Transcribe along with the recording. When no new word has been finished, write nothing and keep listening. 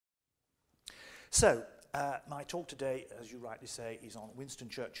So, my talk today, as you rightly say, is on Winston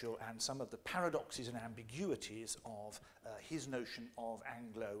Churchill and some of the paradoxes and ambiguities of his notion of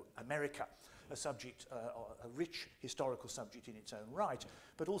Anglo-America, a subject, a rich historical subject in its own right,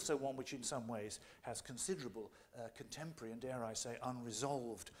 but also one which in some ways has considerable contemporary and, dare I say,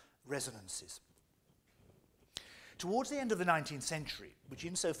 unresolved resonances. Towards the end of the 19th century, which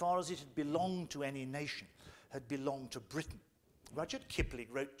insofar as it had belonged to any nation, had belonged to Britain, Rudyard Kipling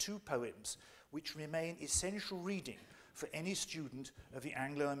wrote two poems which remain essential reading for any student of the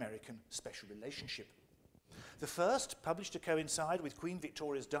Anglo-American special relationship. The first, published to coincide with Queen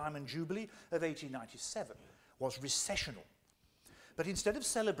Victoria's Diamond Jubilee of 1897, was recessional. But instead of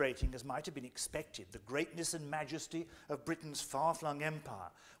celebrating, as might have been expected, the greatness and majesty of Britain's far-flung empire,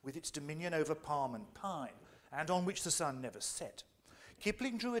 with its dominion over palm and pine, and on which the sun never set,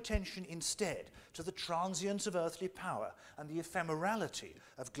 Kipling drew attention instead to the transience of earthly power and the ephemerality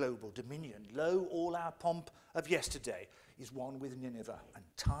of global dominion. Lo, all our pomp of yesterday is one with Nineveh and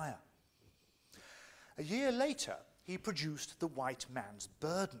Tyre. A year later, he produced The White Man's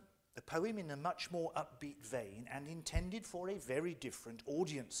Burden, a poem in a much more upbeat vein and intended for a very different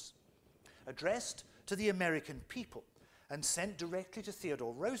audience. Addressed to the American people and sent directly to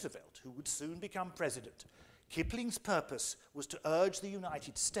Theodore Roosevelt, who would soon become president, Kipling's purpose was to urge the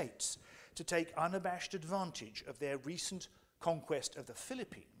United States to take unabashed advantage of their recent conquest of the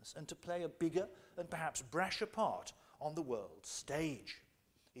Philippines and to play a bigger and perhaps brasher part on the world stage.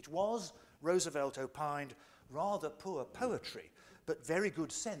 It was, Roosevelt opined, rather poor poetry, but very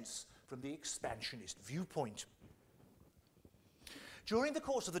good sense from the expansionist viewpoint. During the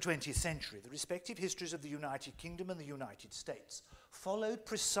course of the 20th century, the respective histories of the United Kingdom and the United States followed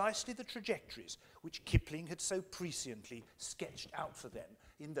precisely the trajectories which Kipling had so presciently sketched out for them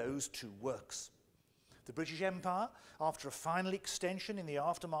in those two works. The British Empire, after a final extension in the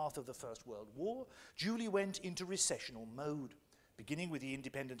aftermath of the First World War, duly went into recessional mode, beginning with the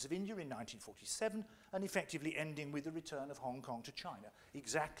independence of India in 1947 and effectively ending with the return of Hong Kong to China,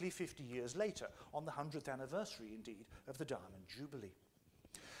 exactly 50 years later, on the 100th anniversary, indeed, of the Diamond Jubilee.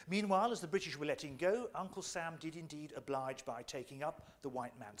 Meanwhile, as the British were letting go, Uncle Sam did indeed oblige by taking up the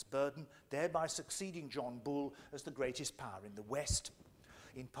white man's burden, thereby succeeding John Bull as the greatest power in the West.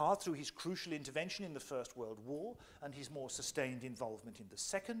 In part through his crucial intervention in the First World War and his more sustained involvement in the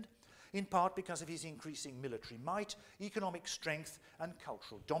Second, in part because of his increasing military might, economic strength and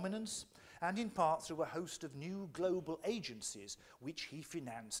cultural dominance, and in part through a host of new global agencies which he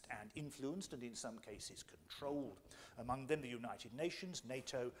financed and influenced and in some cases controlled, among them the United Nations,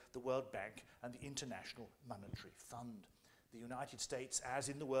 NATO, the World Bank and the International Monetary Fund. The United States, as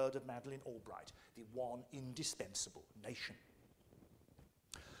in the word of Madeleine Albright, the one indispensable nation.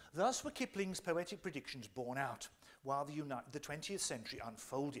 Thus were Kipling's poetic predictions borne out, while the 20th century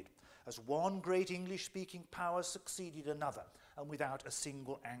unfolded, as one great English-speaking power succeeded another, and without a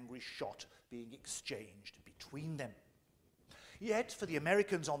single angry shot being exchanged between them. Yet, for the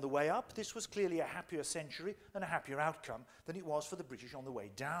Americans on the way up, this was clearly a happier century and a happier outcome than it was for the British on the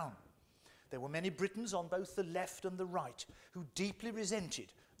way down. There were many Britons on both the left and the right who deeply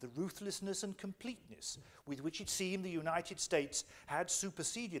resented the ruthlessness and completeness with which it seemed the United States had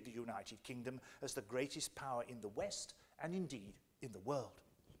superseded the United Kingdom as the greatest power in the West and indeed in the world.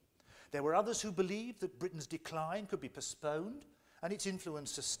 There were others who believed that Britain's decline could be postponed and its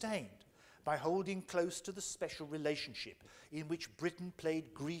influence sustained by holding close to the special relationship in which Britain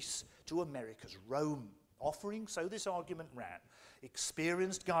played Greece to America's Rome, offering, so this argument ran,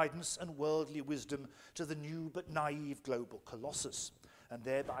 experienced guidance and worldly wisdom to the new but naive global colossus, and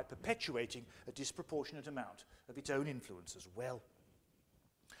thereby perpetuating a disproportionate amount of its own influence as well.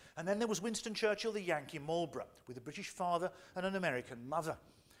 And then there was Winston Churchill, the Yankee Marlborough, with a British father and an American mother,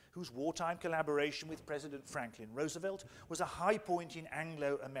 whose wartime collaboration with President Franklin Roosevelt was a high point in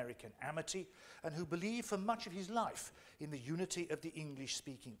Anglo-American amity, and who believed for much of his life in the unity of the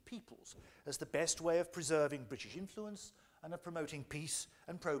English-speaking peoples as the best way of preserving British influence and of promoting peace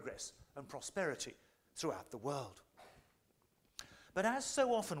and progress and prosperity throughout the world. But as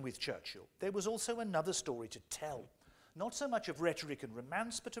so often with Churchill, there was also another story to tell, not so much of rhetoric and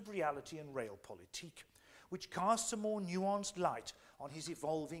romance, but of reality and realpolitik, which casts a more nuanced light on his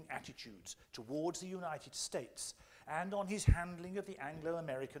evolving attitudes towards the United States and on his handling of the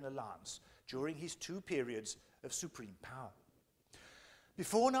Anglo-American alliance during his two periods of supreme power.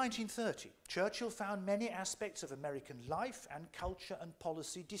 Before 1930, Churchill found many aspects of American life and culture and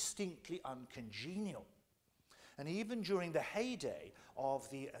policy distinctly uncongenial. And even during the heyday of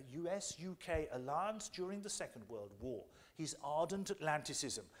the US-UK alliance during the Second World War, his ardent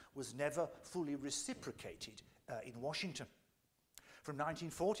Atlanticism was never fully reciprocated in Washington. From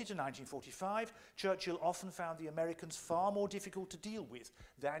 1940 to 1945, Churchill often found the Americans far more difficult to deal with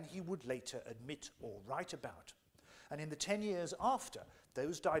than he would later admit or write about. And in the 10 years after,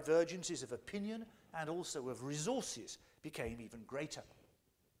 those divergences of opinion and also of resources became even greater.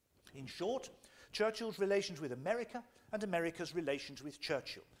 In short, Churchill's relations with America and America's relations with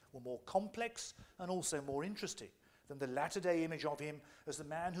Churchill were more complex and also more interesting than the latter-day image of him as the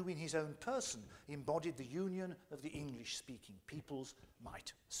man who in his own person embodied the union of the English-speaking peoples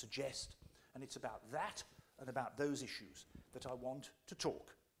might suggest. And it's about that and about those issues that I want to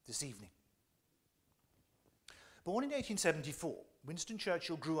talk this evening. Born in 1874, Winston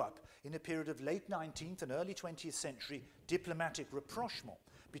Churchill grew up in a period of late 19th and early 20th century diplomatic rapprochement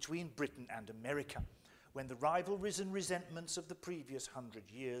between Britain and America, when the rivalries and resentments of the previous 100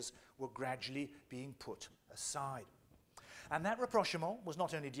 years were gradually being put aside. And that rapprochement was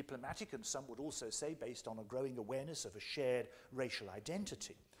not only diplomatic, and some would also say based on a growing awareness of a shared racial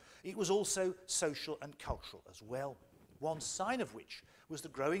identity, it was also social and cultural as well. One sign of which was the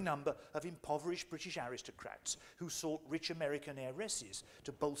growing number of impoverished British aristocrats who sought rich American heiresses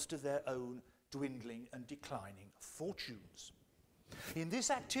to bolster their own dwindling and declining fortunes. In this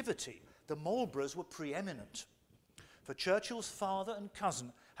activity, the Marlboroughs were preeminent, for Churchill's father and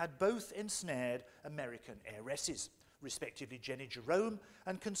cousin had both ensnared American heiresses, respectively Jenny Jerome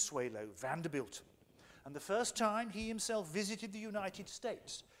and Consuelo Vanderbilt. And the first time he himself visited the United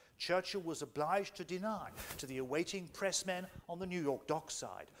States, Churchill was obliged to deny to the awaiting pressmen on the New York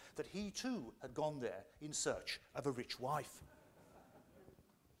dockside that he too had gone there in search of a rich wife.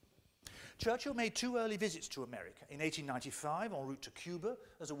 Churchill made two early visits to America, in 1895 en route to Cuba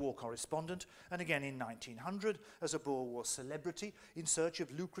as a war correspondent, and again in 1900 as a Boer War celebrity in search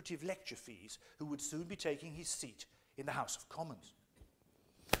of lucrative lecture fees who would soon be taking his seat in the House of Commons.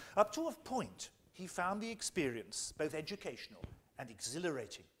 Up to a point, he found the experience both educational and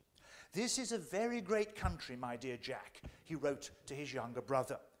exhilarating. "This is a very great country, my dear Jack," he wrote to his younger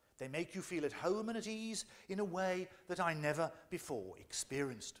brother. "They make you feel at home and at ease in a way that I never before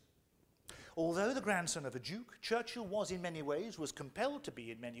experienced." Although the grandson of a duke, Churchill was compelled to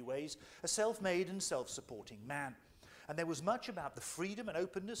be in many ways, a self-made and self-supporting man. And there was much about the freedom and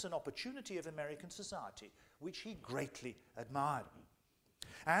openness and opportunity of American society which he greatly admired.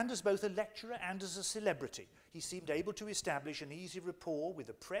 And as both a lecturer and as a celebrity, he seemed able to establish an easy rapport with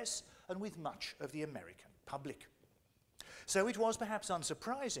the press and with much of the American public. So it was perhaps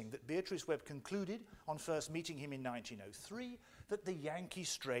unsurprising that Beatrice Webb concluded, on first meeting him in 1903, that the Yankee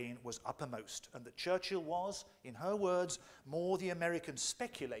strain was uppermost and that Churchill was, in her words, more the American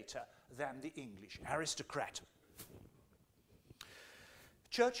speculator than the English aristocrat.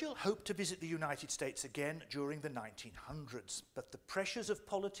 Churchill hoped to visit the United States again during the 1900s, but the pressures of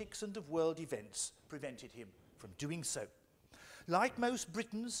politics and of world events prevented him from doing so. Like most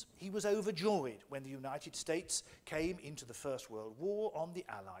Britons, he was overjoyed when the United States came into the First World War on the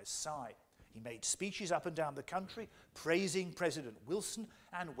Allies' side. He made speeches up and down the country praising President Wilson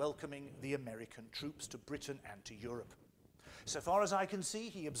and welcoming the American troops to Britain and to Europe. So far as I can see,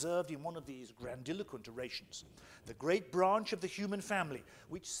 he observed in one of these grandiloquent orations, "The great branch of the human family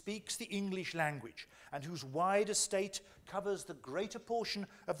which speaks the English language and whose wide estate covers the greater portion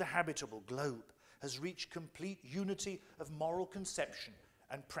of the habitable globe has reached complete unity of moral conception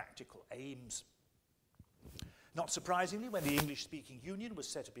and practical aims." Not surprisingly, when the English-speaking Union was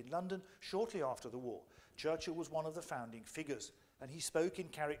set up in London shortly after the war, Churchill was one of the founding figures, and he spoke in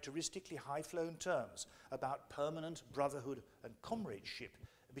characteristically high-flown terms about permanent brotherhood and comradeship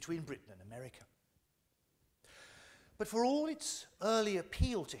between Britain and America. But for all its early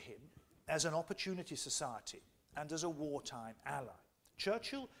appeal to him as an opportunity society and as a wartime ally,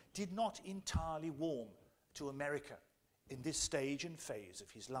 Churchill did not entirely warm to America in this stage and phase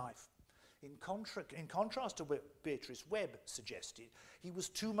of his life. In contrast to what Beatrice Webb suggested, he was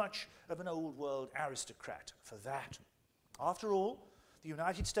too much of an old-world aristocrat for that. After all, the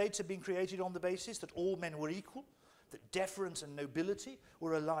United States had been created on the basis that all men were equal, that deference and nobility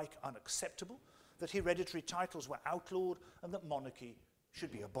were alike unacceptable, that hereditary titles were outlawed, and that monarchy should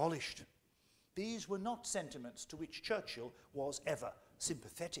be abolished. These were not sentiments to which Churchill was ever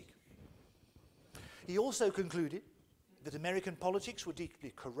sympathetic. He also concluded that American politics were deeply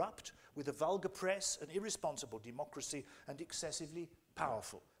corrupt, with a vulgar press, an irresponsible democracy, and excessively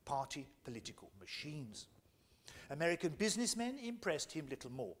powerful party political machines. American businessmen impressed him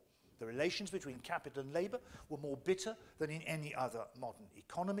little more. The relations between capital and labour were more bitter than in any other modern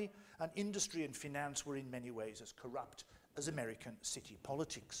economy, and industry and finance were in many ways as corrupt as American city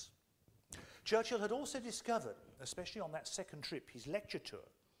politics. Churchill had also discovered, especially on that second trip, his lecture tour,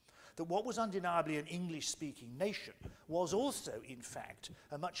 that what was undeniably an English-speaking nation was also, in fact,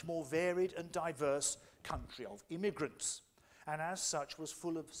 a much more varied and diverse country of immigrants, and as such was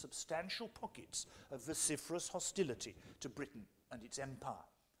full of substantial pockets of vociferous hostility to Britain and its empire.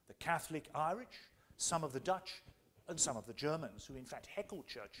 The Catholic Irish, some of the Dutch, and some of the Germans, who in fact heckled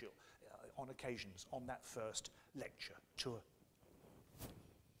Churchill on occasions on that first lecture tour.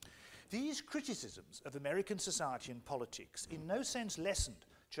 These criticisms of American society and politics in no sense lessened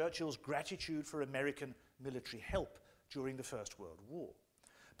Churchill's gratitude for American military help during the First World War,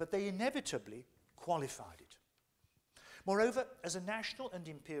 but they inevitably qualified it. Moreover, as a national and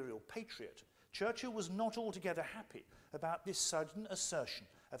imperial patriot, Churchill was not altogether happy about this sudden assertion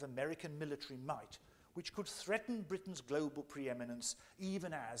of American military might, which could threaten Britain's global preeminence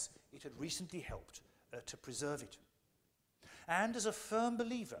even as it had recently helped to preserve it. And as a firm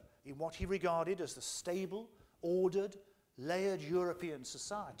believer in what he regarded as the stable, ordered, layered European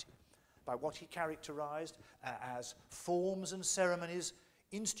society, by what he characterized as forms and ceremonies,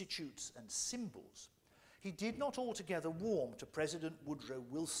 institutes and symbols, he did not altogether warm to President Woodrow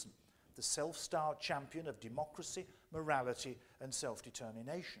Wilson, the self-styled champion of democracy, morality and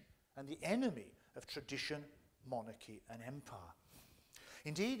self-determination, and the enemy of tradition, monarchy and empire.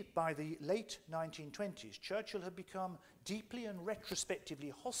 Indeed, by the late 1920s, Churchill had become deeply and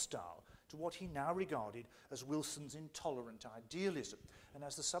retrospectively hostile to what he now regarded as Wilson's intolerant idealism. And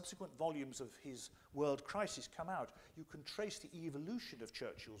as the subsequent volumes of his World Crisis come out, you can trace the evolution of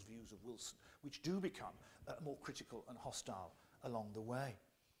Churchill's views of Wilson, which do become more critical and hostile along the way.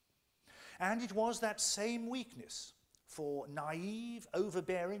 And it was that same weakness for naive,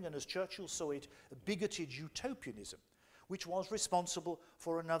 overbearing, and as Churchill saw it, bigoted utopianism, which was responsible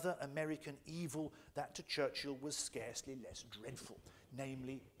for another American evil that to Churchill was scarcely less dreadful,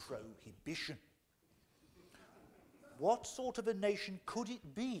 namely prohibition. What sort of a nation could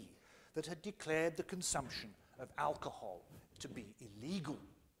it be that had declared the consumption of alcohol to be illegal?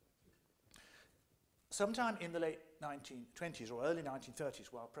 Sometime in the late 1920s or early 1930s,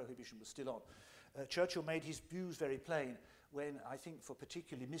 while prohibition was still on, Churchill made his views very plain when, I think for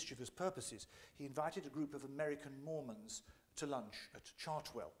particularly mischievous purposes, he invited a group of American Mormons to lunch at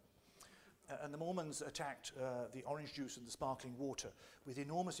Chartwell. And the Mormons attacked the orange juice and the sparkling water with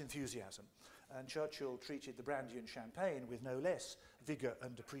enormous enthusiasm, and Churchill treated the brandy and champagne with no less vigour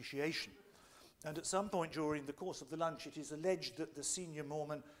and appreciation. And at some point during the course of the lunch, it is alleged that the senior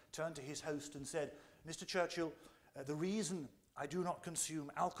Mormon turned to his host and said, "Mr. Churchill, the reason I do not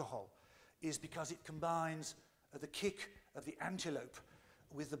consume alcohol is because it combines the kick of the antelope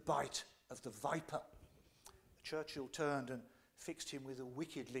with the bite of the viper." Churchill turned and fixed him with a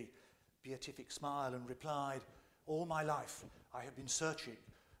wickedly beatific smile and replied, "All my life I have been searching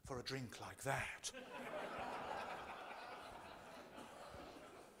for a drink like that."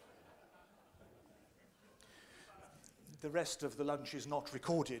 The rest of the lunch is not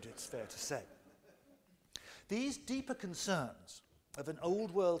recorded, it's fair to say. These deeper concerns of an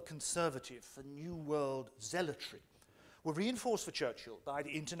old world conservative for new world zealotry were reinforced for Churchill by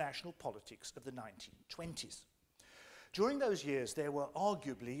the international politics of the 1920s. During those years, there were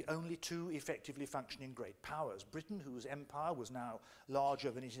arguably only two effectively functioning great powers: Britain, whose empire was now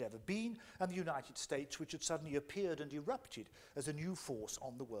larger than it had ever been, and the United States, which had suddenly appeared and erupted as a new force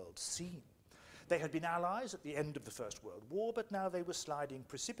on the world scene. They had been allies at the end of the First World War, but now they were sliding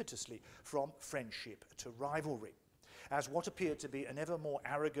precipitously from friendship to rivalry, as what appeared to be an ever more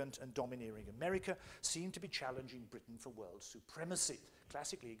arrogant and domineering America seemed to be challenging Britain for world supremacy,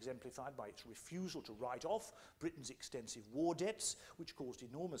 classically exemplified by its refusal to write off Britain's extensive war debts, which caused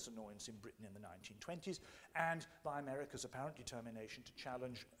enormous annoyance in Britain in the 1920s, and by America's apparent determination to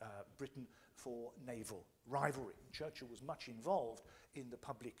challenge Britain for naval rivalry. Churchill was much involved in the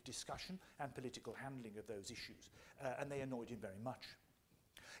public discussion and political handling of those issues, and they annoyed him very much.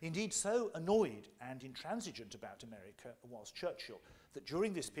 Indeed, so annoyed and intransigent about America was Churchill that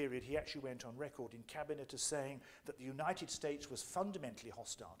during this period he actually went on record in cabinet as saying that the United States was fundamentally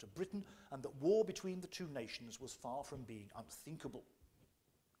hostile to Britain and that war between the two nations was far from being unthinkable.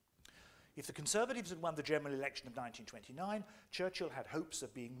 If the Conservatives had won the general election of 1929, Churchill had hopes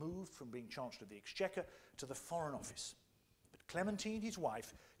of being moved from being Chancellor of the Exchequer to the Foreign Office. But Clementine, his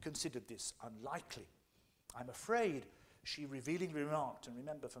wife, considered this unlikely. "I'm afraid," she revealingly remarked, and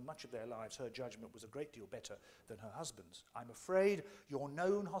remember, for much of their lives her judgment was a great deal better than her husband's, "I'm afraid your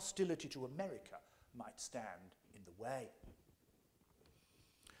known hostility to America might stand in the way."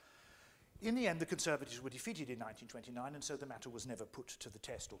 In the end, the Conservatives were defeated in 1929, and so the matter was never put to the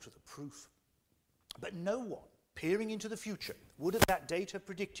test or to the proof. But no one, peering into the future, would at that date have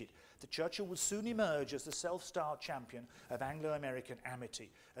predicted that Churchill would soon emerge as the self-styled champion of Anglo-American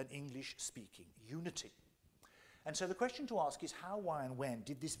amity and English-speaking unity. And so the question to ask is how, why, and when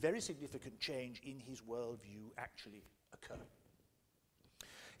did this very significant change in his worldview actually occur?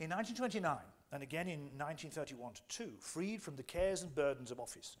 In 1929, and again in 1931-2, freed from the cares and burdens of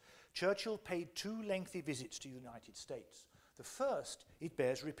office, Churchill paid 2 lengthy visits to the United States. The first, it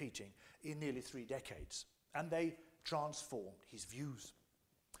bears repeating, in nearly 3 decades, and they transformed his views.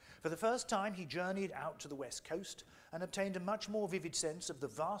 For the first time, he journeyed out to the West Coast and obtained a much more vivid sense of the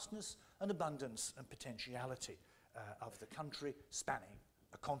vastness and abundance and potentiality of the country spanning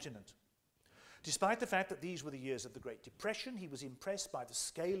a continent. Despite the fact that these were the years of the Great Depression, he was impressed by the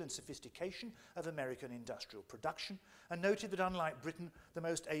scale and sophistication of American industrial production and noted that unlike Britain, the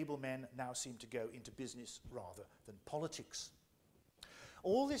most able men now seemed to go into business rather than politics.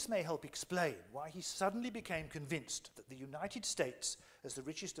 All this may help explain why he suddenly became convinced that the United States, as the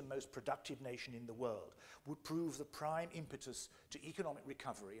richest and most productive nation in the world, would prove the prime impetus to economic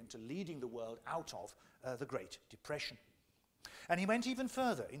recovery and to leading the world out of the Great Depression. And he went even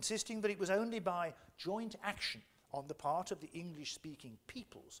further, insisting that it was only by joint action on the part of the English-speaking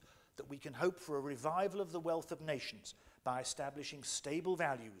peoples that we can hope for a revival of the wealth of nations by establishing stable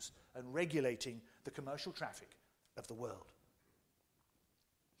values and regulating the commercial traffic of the world.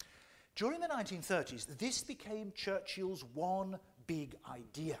 During the 1930s, this became Churchill's one big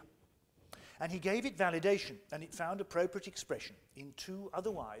idea. And he gave it validation, and it found appropriate expression in 2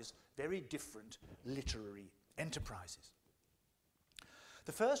 otherwise very different literary enterprises.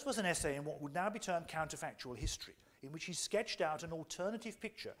 The first was an essay in what would now be termed counterfactual history, in which he sketched out an alternative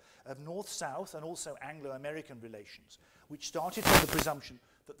picture of North-South and also Anglo-American relations, which started from the presumption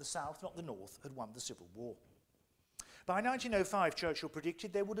that the South, not the North, had won the Civil War. By 1905, Churchill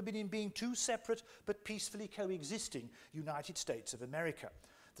predicted there would have been in being 2 separate but peacefully coexisting United States of America,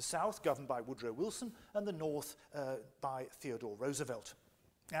 the South governed by Woodrow Wilson and the North by Theodore Roosevelt.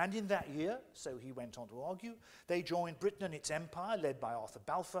 And in that year, so he went on to argue, they joined Britain and its empire, led by Arthur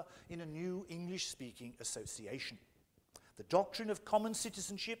Balfour, in a new English-speaking association. The doctrine of common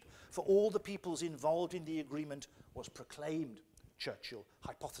citizenship for all the peoples involved in the agreement was proclaimed, Churchill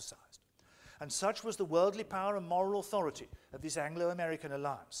hypothesized. And such was the worldly power and moral authority of this Anglo-American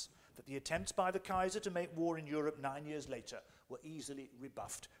alliance that the attempts by the Kaiser to make war in Europe 9 years later were easily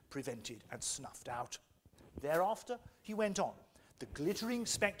rebuffed, prevented, and snuffed out. Thereafter, he went on. The glittering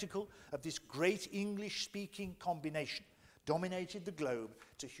spectacle of this great English-speaking combination dominated the globe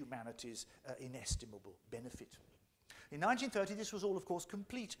to humanity's inestimable benefit. In 1930, this was all, of course,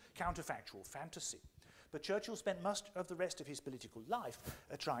 complete counterfactual fantasy. But Churchill spent much of the rest of his political life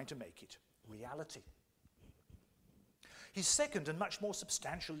trying to make it reality. His second and much more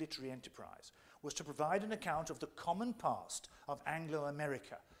substantial literary enterprise was to provide an account of the common past of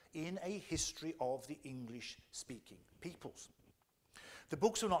Anglo-America in a history of the English-speaking peoples. The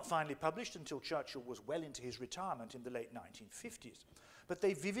books were not finally published until Churchill was well into his retirement in the late 1950s, but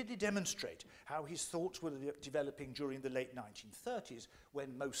they vividly demonstrate how his thoughts were developing during the late 1930s,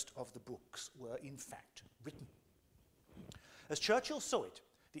 when most of the books were in fact written. As Churchill saw it,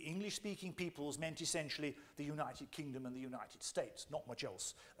 the English-speaking peoples meant essentially the United Kingdom and the United States. Not much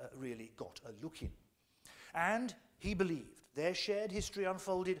else really got a look in. And he believed their shared history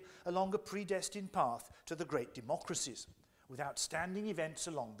unfolded along a predestined path to the great democracies, with outstanding events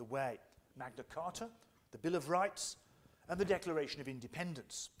along the way: Magna Carta, the Bill of Rights, and the Declaration of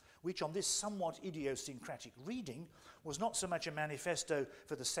Independence, which on this somewhat idiosyncratic reading was not so much a manifesto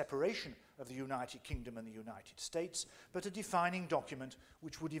for the separation of the United Kingdom and the United States, but a defining document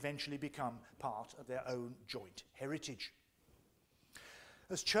which would eventually become part of their own joint heritage.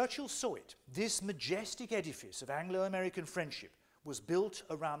 As Churchill saw it, this majestic edifice of Anglo-American friendship was built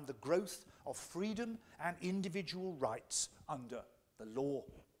around the growth of freedom and individual rights under the law.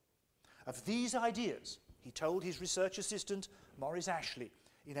 Of these ideas, he told his research assistant, Maurice Ashley,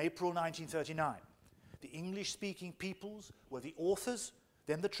 in April 1939, the English-speaking peoples were the authors,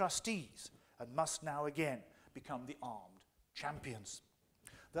 then the trustees, and must now again become the armed champions.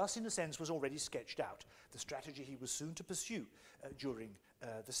 Thus, in a sense, was already sketched out the strategy he was soon to pursue during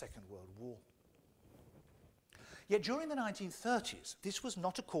the Second World War. Yet during the 1930s, this was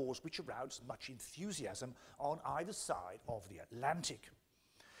not a cause which aroused much enthusiasm on either side of the Atlantic.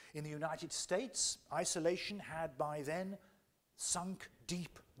 In the United States, isolation had by then sunk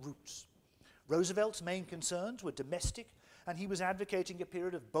deep roots. Roosevelt's main concerns were domestic, and he was advocating a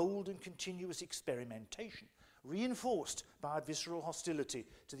period of bold and continuous experimentation, reinforced by a visceral hostility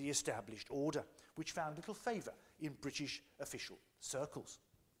to the established order, which found little favour in British official circles.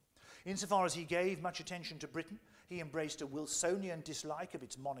 Insofar as he gave much attention to Britain, he embraced a Wilsonian dislike of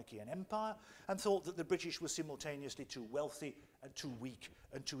its monarchy and empire and thought that the British were simultaneously too wealthy and too weak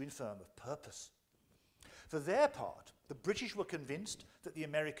and too infirm of purpose. For their part, the British were convinced that the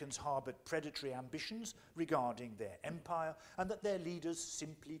Americans harboured predatory ambitions regarding their empire and that their leaders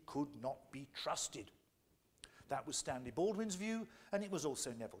simply could not be trusted. That was Stanley Baldwin's view, and it was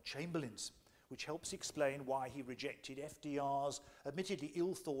also Neville Chamberlain's, which helps explain why he rejected FDR's admittedly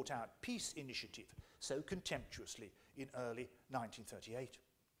ill-thought-out peace initiative so contemptuously in early 1938.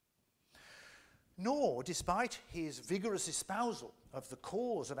 Nor, despite his vigorous espousal of the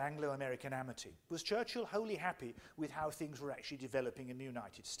cause of Anglo-American amity, was Churchill wholly happy with how things were actually developing in the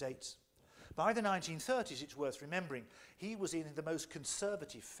United States. By the 1930s, it's worth remembering, he was in the most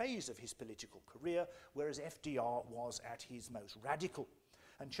conservative phase of his political career, whereas FDR was at his most radical.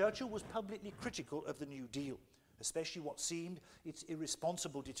 And Churchill was publicly critical of the New Deal, especially what seemed its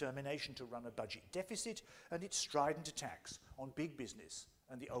irresponsible determination to run a budget deficit and its strident attacks on big business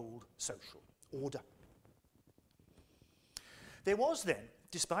and the old social order. There was then,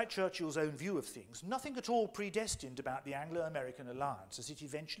 despite Churchill's own view of things, nothing at all predestined about the Anglo-American alliance as it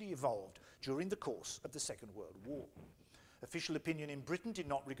eventually evolved during the course of the Second World War. Official opinion in Britain did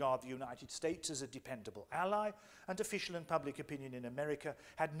not regard the United States as a dependable ally, and official and public opinion in America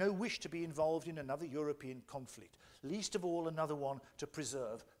had no wish to be involved in another European conflict, least of all another one to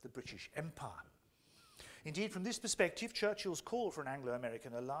preserve the British Empire. Indeed, from this perspective, Churchill's call for an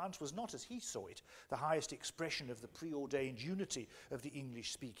Anglo-American alliance was not, as he saw it, the highest expression of the preordained unity of the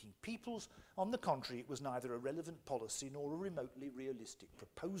English-speaking peoples. On the contrary, it was neither a relevant policy nor a remotely realistic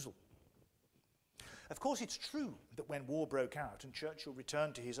proposal. Of course, it's true that when war broke out and Churchill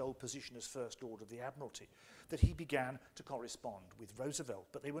returned to his old position as First Lord of the Admiralty, that he began to correspond with Roosevelt.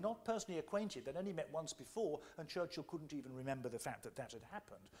 But they were not personally acquainted. They'd only met once before, and Churchill couldn't even remember the fact that that had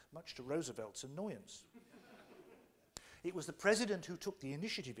happened, much to Roosevelt's annoyance. It was the president who took the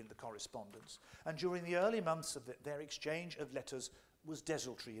initiative in the correspondence, and during the early months of their exchange of letters was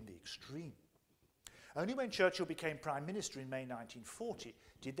desultory in the extreme. Only when Churchill became Prime Minister in May 1940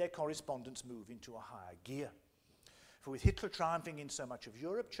 did their correspondence move into a higher gear. For with Hitler triumphing in so much of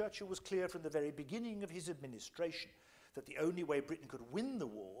Europe, Churchill was clear from the very beginning of his administration that the only way Britain could win the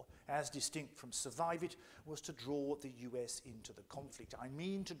war, as distinct from survive it, was to draw the US into the conflict. I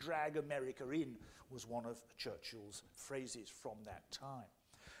mean to drag America in, was one of Churchill's phrases from that time.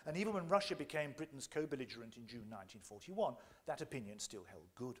 And even when Russia became Britain's co-belligerent in June 1941, that opinion still held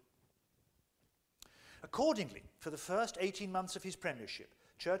good. Accordingly, for the first 18 months of his premiership,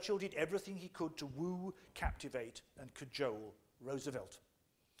 Churchill did everything he could to woo, captivate, and cajole Roosevelt.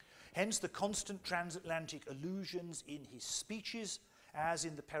 Hence the constant transatlantic allusions in his speeches, as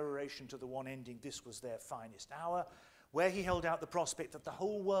in the peroration to the one ending, "This was their finest hour," where he held out the prospect that the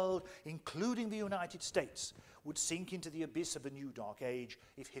whole world, including the United States, would sink into the abyss of a new dark age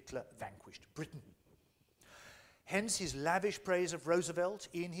if Hitler vanquished Britain. Hence his lavish praise of Roosevelt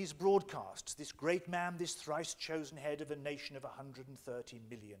in his broadcasts, this great man, this thrice chosen head of a nation of 130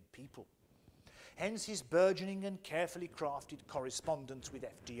 million people. Hence his burgeoning and carefully crafted correspondence with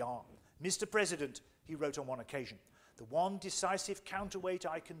FDR. "Mr. President," he wrote on one occasion, "the one decisive counterweight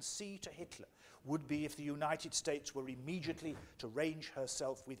I can see to Hitler would be if the United States were immediately to range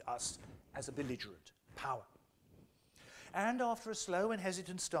herself with us as a belligerent power." And after a slow and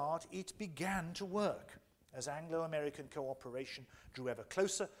hesitant start, it began to work, as Anglo-American cooperation drew ever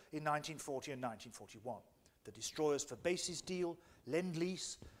closer in 1940 and 1941. The Destroyers for Bases deal,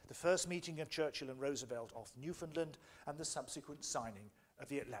 Lend-Lease, the first meeting of Churchill and Roosevelt off Newfoundland, and the subsequent signing of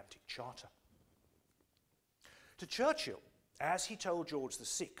the Atlantic Charter. To Churchill, as he told George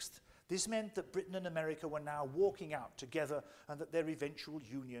VI, this meant that Britain and America were now walking out together and that their eventual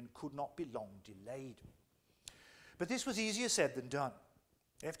union could not be long delayed. But this was easier said than done.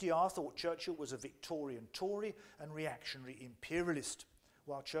 FDR thought Churchill was a Victorian Tory and reactionary imperialist,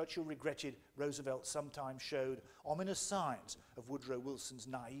 while Churchill regretted Roosevelt sometimes showed ominous signs of Woodrow Wilson's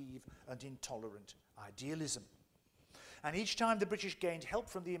naive and intolerant idealism. And each time the British gained help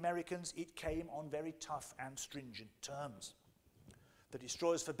from the Americans, it came on very tough and stringent terms. The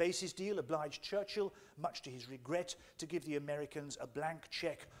Destroyers for Bases deal obliged Churchill, much to his regret, to give the Americans a blank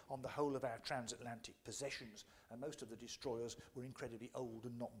cheque on the whole of our transatlantic possessions, and most of the destroyers were incredibly old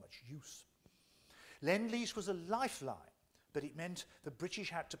and not much use. Lend-Lease was a lifeline, but it meant the British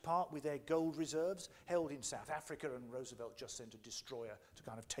had to part with their gold reserves held in South Africa, and Roosevelt just sent a destroyer to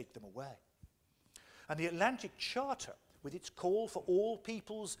kind of take them away. And the Atlantic Charter, with its call for all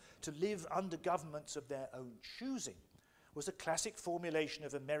peoples to live under governments of their own choosing, was a classic formulation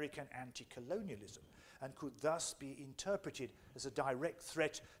of American anti-colonialism, and could thus be interpreted as a direct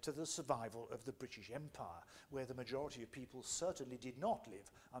threat to the survival of the British Empire, where the majority of people certainly did not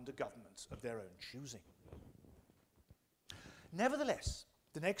live under governments of their own choosing. Nevertheless,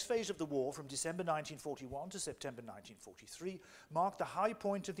 the next phase of the war, from December 1941 to September 1943, marked the high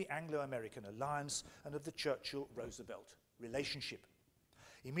point of the Anglo-American alliance and of the Churchill-Roosevelt relationship.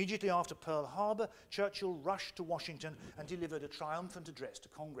 Immediately after Pearl Harbor, Churchill rushed to Washington and delivered a triumphant address to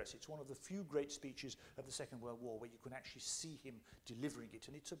Congress. It's one of the few great speeches of the Second World War where you can actually see him delivering it,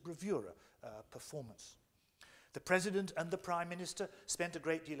 and it's a bravura performance. The President and the Prime Minister spent a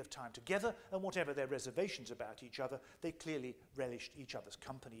great deal of time together, and whatever their reservations about each other, they clearly relished each other's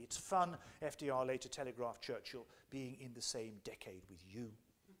company. It's fun, FDR later telegraphed Churchill, being in the same decade with you.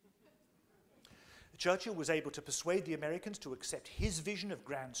 Churchill was able to persuade the Americans to accept his vision of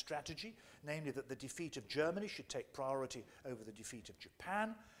grand strategy, namely that the defeat of Germany should take priority over the defeat of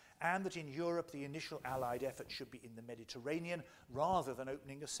Japan, and that in Europe the initial Allied effort should be in the Mediterranean rather than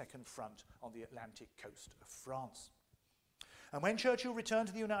opening a second front on the Atlantic coast of France. And when Churchill returned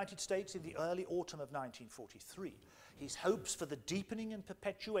to the United States in the early autumn of 1943, his hopes for the deepening and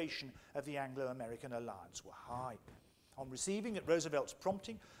perpetuation of the Anglo-American alliance were high. On receiving, at Roosevelt's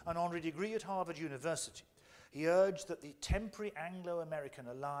prompting, an honorary degree at Harvard University, he urged that the temporary Anglo-American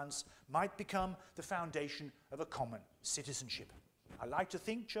alliance might become the foundation of a common citizenship. I like to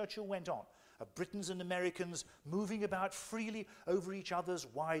think, Churchill went on, of Britons and Americans moving about freely over each other's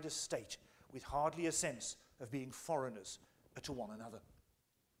wide estate, with hardly a sense of being foreigners to one another.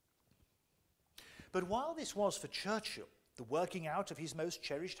 But while this was for Churchill the working out of his most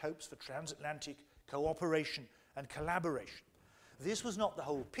cherished hopes for transatlantic cooperation and collaboration, this was not the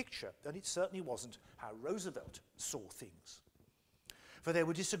whole picture, and it certainly wasn't how Roosevelt saw things. For there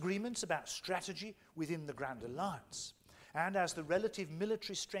were disagreements about strategy within the Grand Alliance, and as the relative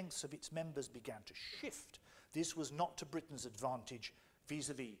military strengths of its members began to shift, this was not to Britain's advantage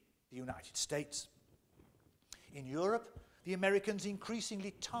vis-à-vis the United States. In Europe, the Americans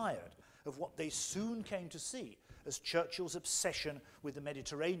increasingly tired of what they soon came to see as Churchill's obsession with the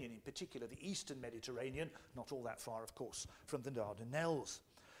Mediterranean, in particular the Eastern Mediterranean, not all that far, of course, from the Dardanelles.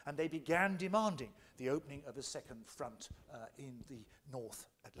 And they began demanding the opening of a second front in the North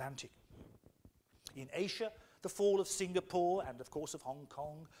Atlantic. In Asia, the fall of Singapore and, of course, of Hong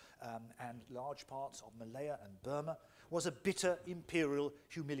Kong and large parts of Malaya and Burma was a bitter imperial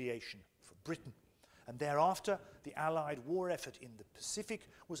humiliation for Britain. And thereafter, the Allied war effort in the Pacific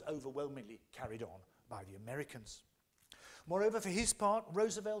was overwhelmingly carried on by the Americans. Moreover, for his part,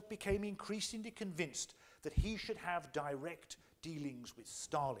 Roosevelt became increasingly convinced that he should have direct dealings with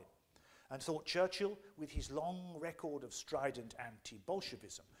Stalin, and thought Churchill, with his long record of strident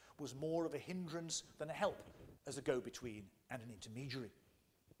anti-Bolshevism, was more of a hindrance than a help as a go-between and an intermediary.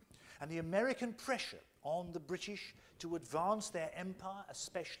 And the American pressure on the British to advance their empire,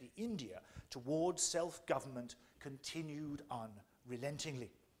 especially India, towards self-government continued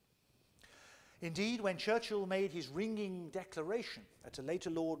unrelentingly. Indeed, when Churchill made his ringing declaration at a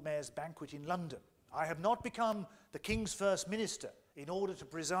later Lord Mayor's banquet in London, "I have not become the King's First Minister in order to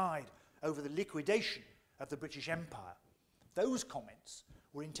preside over the liquidation of the British Empire," those comments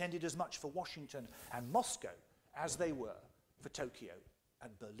were intended as much for Washington and Moscow as they were for Tokyo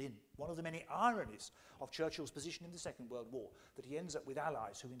and Berlin. One of the many ironies of Churchill's position in the Second World War, that he ends up with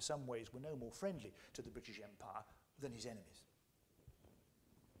allies who in some ways were no more friendly to the British Empire than his enemies.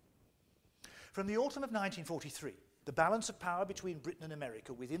 From the autumn of 1943, the balance of power between Britain and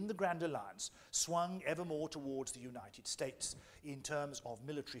America within the Grand Alliance swung ever more towards the United States in terms of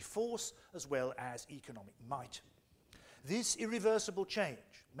military force as well as economic might. This irreversible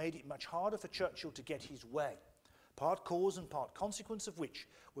change made it much harder for Churchill to get his way, part cause and part consequence of which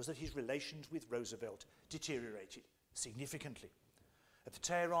was that his relations with Roosevelt deteriorated significantly. At the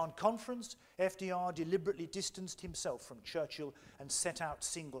Tehran conference, FDR deliberately distanced himself from Churchill and set out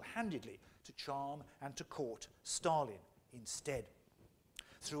single-handedly to charm and to court Stalin instead.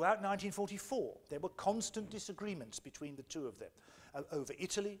 Throughout 1944, there were constant disagreements between the two of them over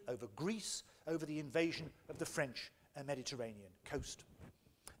Italy, over Greece, over the invasion of the French and Mediterranean coast.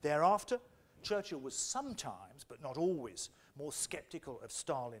 Thereafter, Churchill was sometimes, but not always, more sceptical of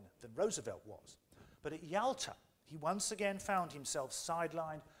Stalin than Roosevelt was. But at Yalta, he once again found himself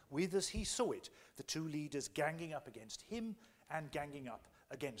sidelined with, as he saw it, the two leaders ganging up against him and ganging up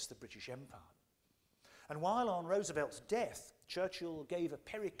against the British Empire. And while on Roosevelt's death, Churchill gave a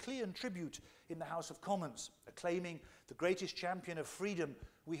Periclean tribute in the House of Commons, acclaiming the greatest champion of freedom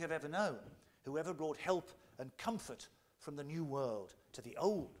we have ever known, whoever brought help and comfort from the New World to the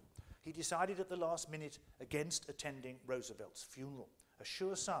Old, he decided at the last minute against attending Roosevelt's funeral, a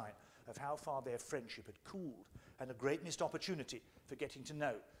sure sign of how far their friendship had cooled, and a great missed opportunity for getting to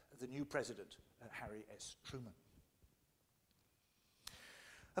know the new president, Harry S. Truman.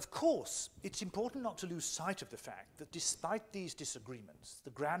 Of course, it's important not to lose sight of the fact that despite these disagreements, the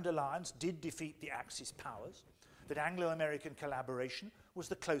Grand Alliance did defeat the Axis powers, that Anglo-American collaboration was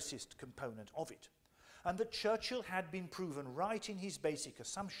the closest component of it, and that Churchill had been proven right in his basic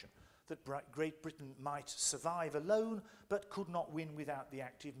assumption that Great Britain might survive alone but could not win without the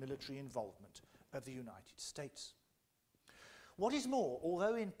active military involvement of the United States. What is more,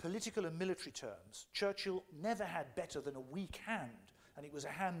 although in political and military terms Churchill never had better than a weak hand, and it was a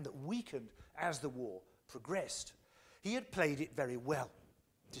hand that weakened as the war progressed, he had played it very well.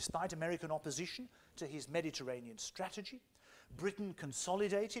 Despite American opposition to his Mediterranean strategy, Britain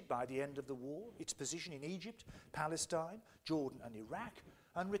consolidated by the end of the war its position in Egypt, Palestine, Jordan and Iraq,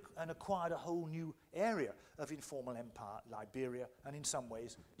 and acquired a whole new area of informal empire, Liberia, and in some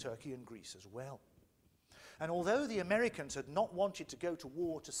ways Turkey and Greece as well. And although the Americans had not wanted to go to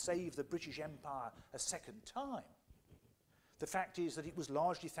war to save the British Empire a second time, the fact is that it was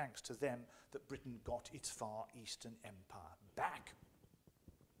largely thanks to them that Britain got its Far Eastern Empire back.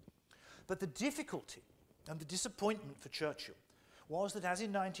 But the difficulty and the disappointment for Churchill was that as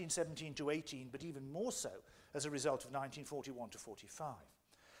in 1917-18, but even more so as a result of 1941-45,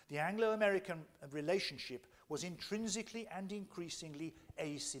 the Anglo-American relationship was intrinsically and increasingly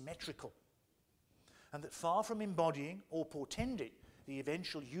asymmetrical, and that far from embodying or portending the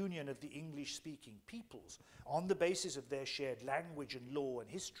eventual union of the English-speaking peoples on the basis of their shared language and law and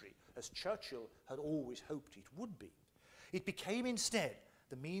history, as Churchill had always hoped it would be, it became instead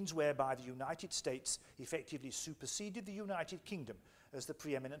the means whereby the United States effectively superseded the United Kingdom as the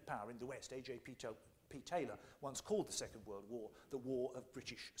preeminent power in the West. A.J.P. Taylor once called the Second World War the War of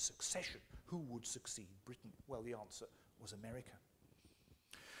British Succession. Who would succeed Britain? Well, the answer was America.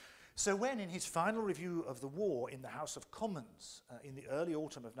 So when, in his final review of the war in the House of Commons in the early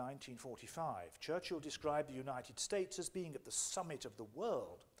autumn of 1945, Churchill described the United States as being at the summit of the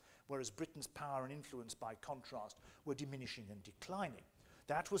world, whereas Britain's power and influence, by contrast, were diminishing and declining,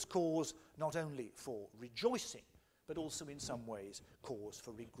 that was cause not only for rejoicing, but also in some ways cause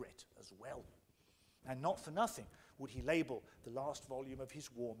for regret as well. And not for nothing would he label the last volume of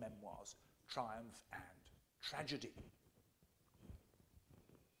his war memoirs Triumph and Tragedy.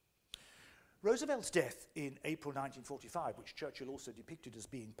 Roosevelt's death in April 1945, which Churchill also depicted as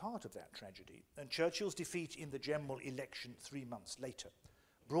being part of that tragedy, and Churchill's defeat in the general election 3 months later,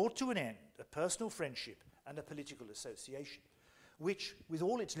 brought to an end a personal friendship and a political association, which, with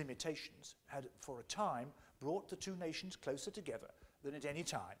all its limitations, had for a time brought the two nations closer together than at any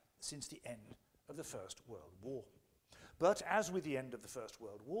time since the end of the First World War. But as with the end of the First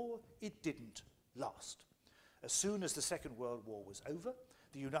World War, it didn't last. As soon as the Second World War was over,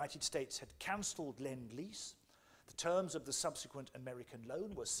 the United States had cancelled Lend-Lease. The terms of the subsequent American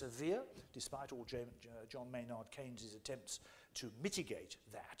loan were severe, despite all John Maynard Keynes' attempts to mitigate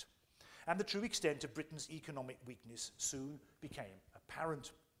that. And the true extent of Britain's economic weakness soon became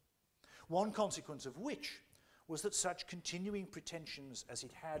apparent. One consequence of which was that such continuing pretensions as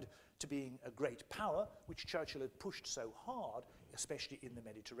it had to being a great power, which Churchill had pushed so hard, especially in the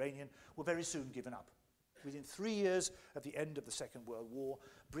Mediterranean, were very soon given up. Within 3 years of the end of the Second World War,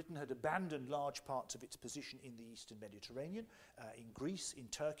 Britain had abandoned large parts of its position in the Eastern Mediterranean, in Greece, in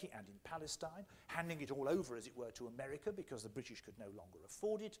Turkey and in Palestine, handing it all over, as it were, to America because the British could no longer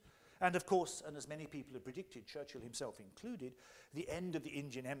afford it. And of course, and as many people had predicted, Churchill himself included, the end of the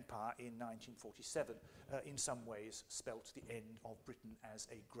Indian Empire in 1947 in some ways spelt the end of Britain as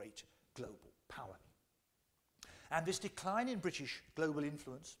a great global power. And this decline in British global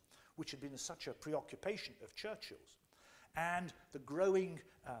influence, which had been such a preoccupation of Churchill's, and the growing,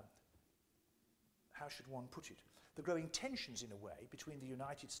 how should one put it, the growing tensions in a way between the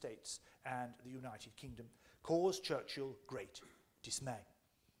United States and the United Kingdom caused Churchill great dismay.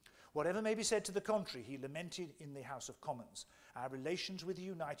 Whatever may be said to the contrary, he lamented in the House of Commons, our relations with the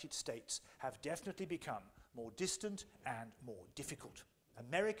United States have definitely become more distant and more difficult.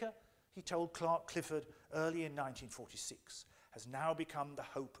 America, he told Clark Clifford early in 1946, has now become the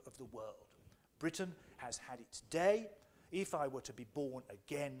hope of the world. Britain has had its day. If I were to be born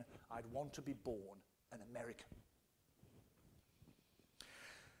again, I'd want to be born an American.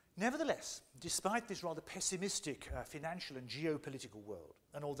 Nevertheless, despite this rather pessimistic financial and geopolitical world,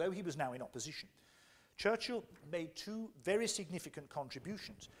 and although he was now in opposition, Churchill made two very significant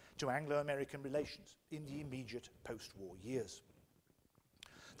contributions to Anglo-American relations in the immediate post-war years.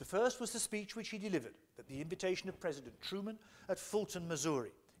 The first was the speech which he delivered at the invitation of President Truman at Fulton,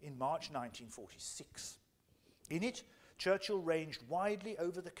 Missouri in March 1946. In it, Churchill ranged widely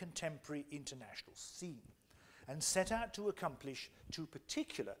over the contemporary international scene and set out to accomplish two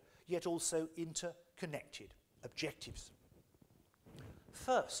particular, yet also interconnected objectives.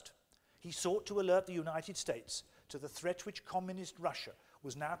 First, he sought to alert the United States to the threat which communist Russia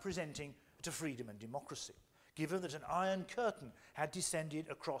was now presenting to freedom and democracy, given that an Iron Curtain had descended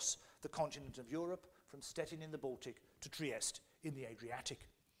across the continent of Europe from Stettin in the Baltic to Trieste in the Adriatic,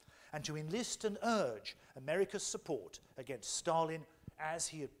 and to enlist and urge America's support against Stalin as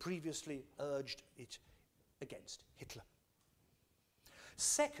he had previously urged it against Hitler.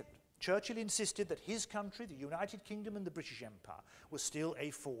 Second, Churchill insisted that his country, the United Kingdom and the British Empire, was still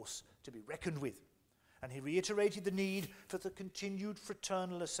a force to be reckoned with, and he reiterated the need for the continued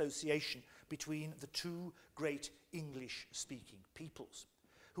fraternal association between the two great English-speaking peoples,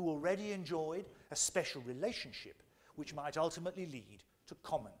 who already enjoyed a special relationship which might ultimately lead to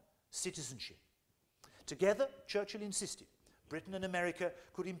common citizenship. Together, Churchill insisted, Britain and America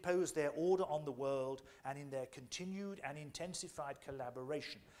could impose their order on the world, and in their continued and intensified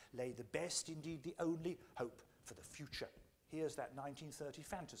collaboration lay the best, indeed the only, hope for the future. Here's that 1930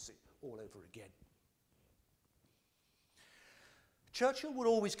 fantasy all over again. Churchill would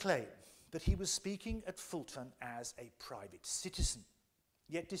always claim that he was speaking at Fulton as a private citizen.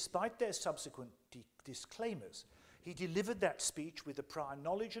 Yet despite their subsequent disclaimers, he delivered that speech with the prior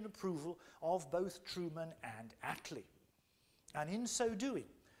knowledge and approval of both Truman and Attlee, and in so doing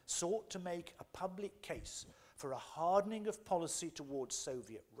sought to make a public case for a hardening of policy towards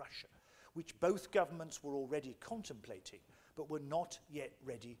Soviet Russia, which both governments were already contemplating, but were not yet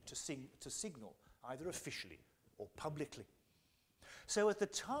ready to signal, either officially or publicly. So at the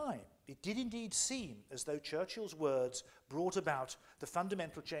time, it did indeed seem as though Churchill's words brought about the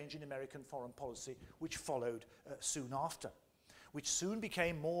fundamental change in American foreign policy which followed soon after, which soon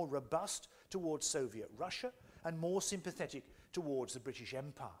became more robust towards Soviet Russia and more sympathetic towards the British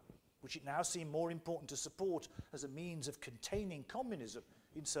Empire, which it now seemed more important to support as a means of containing communism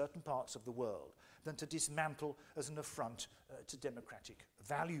in certain parts of the world than to dismantle as an affront to democratic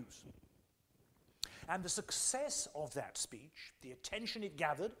values. And the success of that speech, the attention it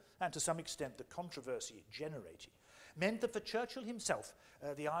gathered, and to some extent the controversy it generated, meant that for Churchill himself,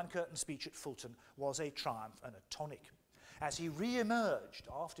 the Iron Curtain speech at Fulton was a triumph and a tonic, as he re-emerged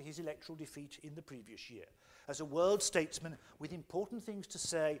after his electoral defeat in the previous year as a world statesman with important things to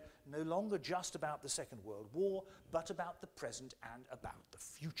say, no longer just about the Second World War, but about the present and about the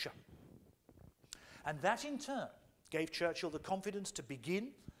future. And that in turn gave Churchill the confidence to begin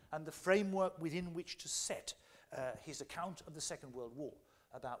and the framework within which to set his account of the Second World War,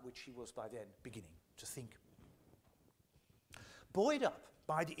 about which he was by then beginning to think. Buoyed up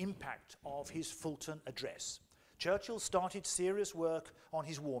by the impact of his Fulton address, Churchill started serious work on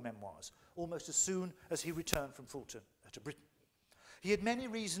his war memoirs almost as soon as he returned from Fulton to Britain. He had many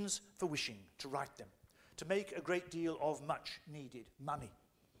reasons for wishing to write them, to make a great deal of much needed money,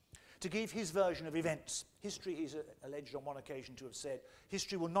 to give his version of events. History, he's alleged on one occasion to have said,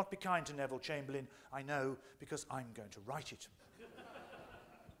 history will not be kind to Neville Chamberlain, I know, because I'm going to write it.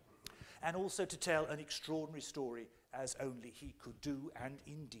 And also to tell an extraordinary story as only he could do, and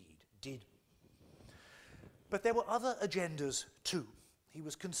indeed did. But there were other agendas too. He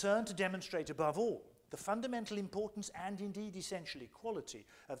was concerned to demonstrate above all the fundamental importance and indeed essential equality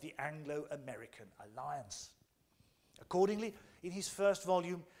of the Anglo-American alliance. Accordingly, in his first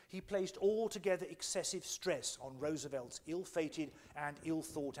volume, he placed altogether excessive stress on Roosevelt's ill-fated and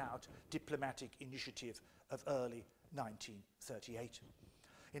ill-thought-out diplomatic initiative of early 1938.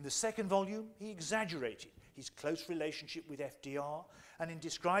 In the second volume, he exaggerated his close relationship with FDR, and in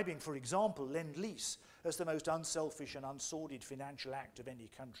describing, for example, Lend-Lease as the most unselfish and unsordid financial act of any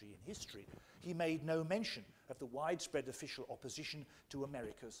country in history, he made no mention of the widespread official opposition to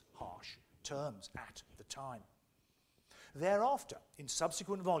America's harsh terms at the time. Thereafter, in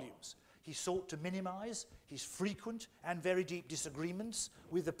subsequent volumes, he sought to minimize his frequent and very deep disagreements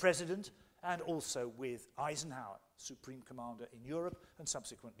with the President and also with Eisenhower, Supreme Commander in Europe, and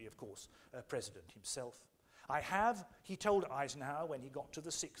subsequently, of course, President himself. I have, he told Eisenhower when he got to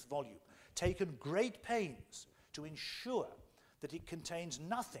the sixth volume, taken great pains to ensure that it contains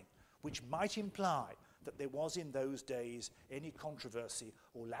nothing which might imply that there was in those days any controversy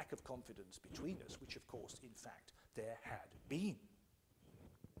or lack of confidence between us, which of course, in fact, there had been.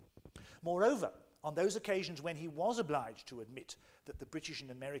 Moreover, on those occasions when he was obliged to admit that the British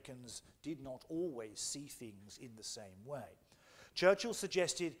and Americans did not always see things in the same way, Churchill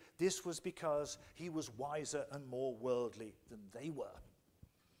suggested this was because he was wiser and more worldly than they were.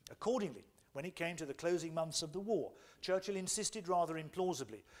 Accordingly, When it came to the closing months of the war, Churchill insisted rather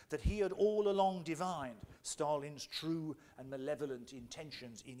implausibly that he had all along divined Stalin's true and malevolent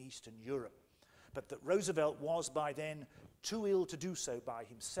intentions in Eastern Europe, but that Roosevelt was by then too ill to do so by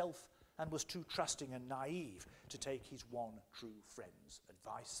himself and was too trusting and naive to take his one true friend's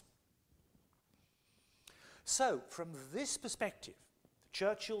advice. So, from this perspective,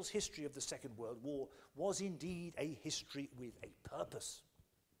 Churchill's history of the Second World War was indeed a history with a purpose.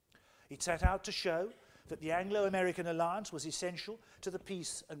 It set out to show that the Anglo-American alliance was essential to the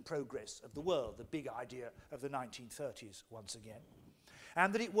peace and progress of the world, the big idea of the 1930s once again,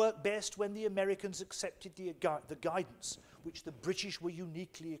 and that it worked best when the Americans accepted the guidance which the British were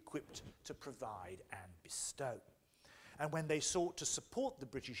uniquely equipped to provide and bestow, and when they sought to support the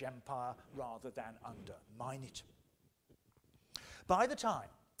British Empire rather than undermine it. By the time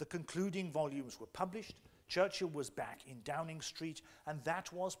the concluding volumes were published, Churchill was back in Downing Street, and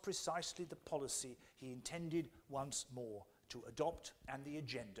that was precisely the policy he intended once more to adopt and the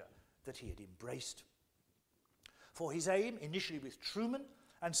agenda that he had embraced. For his aim, initially with Truman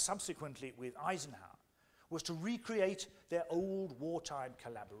and subsequently with Eisenhower, was to recreate their old wartime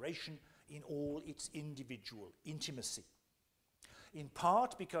collaboration in all its individual intimacy. In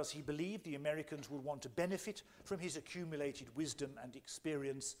part because he believed the Americans would want to benefit from his accumulated wisdom and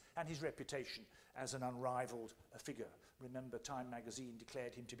experience and his reputation as an unrivaled figure. Remember, Time magazine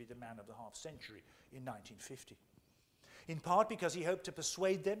declared him to be the man of the half-century in 1950. In part because he hoped to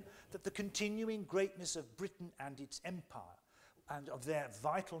persuade them that the continuing greatness of Britain and its empire and of their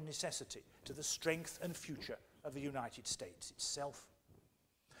vital necessity to the strength and future of the United States itself.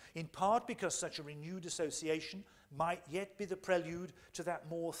 In part because such a renewed association might yet be the prelude to that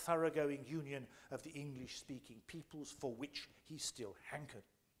more thoroughgoing union of the English-speaking peoples for which he still hankered.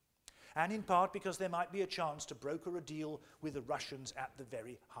 And in part because there might be a chance to broker a deal with the Russians at the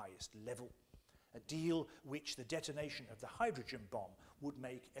very highest level, a deal which the detonation of the hydrogen bomb would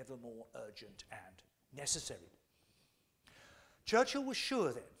make ever more urgent and necessary. Churchill was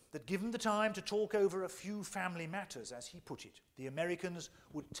sure then that given the time to talk over a few family matters, as he put it, the Americans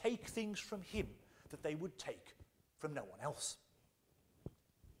would take things from him that they would take from no one else.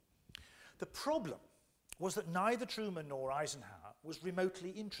 The problem was that neither Truman nor Eisenhower was remotely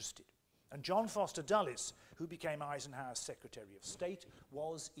interested, and John Foster Dulles, who became Eisenhower's Secretary of State,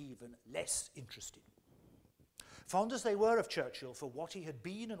 was even less interested. Fond as they were of Churchill for what he had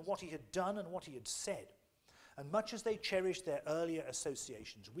been and what he had done and what he had said, and much as they cherished their earlier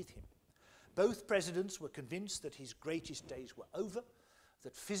associations with him, both presidents were convinced that his greatest days were over,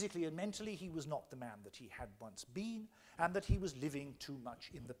 that physically and mentally he was not the man that he had once been, and that he was living too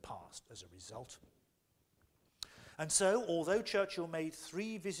much in the past as a result. And so, although Churchill made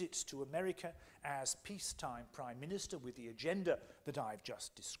 3 visits to America as peacetime Prime Minister with the agenda that I've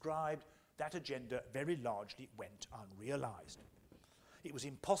just described, that agenda very largely went unrealized. It was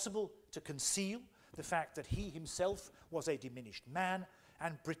impossible to conceal the fact that he himself was a diminished man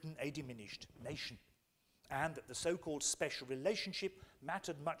and Britain a diminished nation, and that the so-called special relationship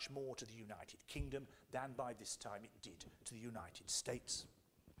mattered much more to the United Kingdom than by this time it did to the United States.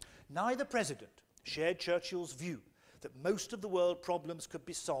 Neither president shared Churchill's view that most of the world problems could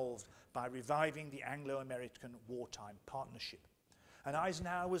be solved by reviving the Anglo-American wartime partnership, and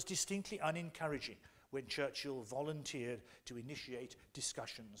Eisenhower was distinctly unencouraging when Churchill volunteered to initiate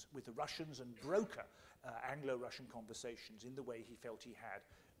discussions with the Russians and broker Anglo-Russian conversations in the way he felt he had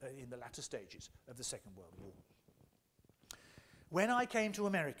in the latter stages of the Second World War. When I came to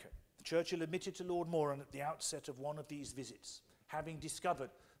America, Churchill admitted to Lord Moran at the outset of one of these visits, having discovered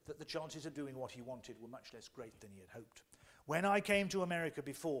that the chances of doing what he wanted were much less great than he had hoped. When I came to America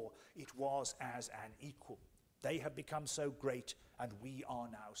before, it was as an equal. They have become so great, and we are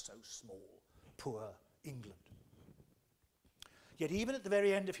now so small. Poor England. Yet even at the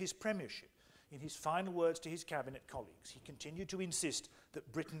very end of his premiership, in his final words to his cabinet colleagues, he continued to insist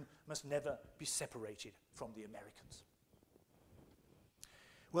that Britain must never be separated from the Americans.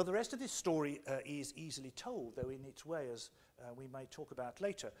 Well, the rest of this story is easily told, though in its way, as we may talk about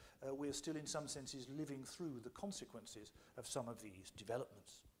later, we are still in some senses living through the consequences of some of these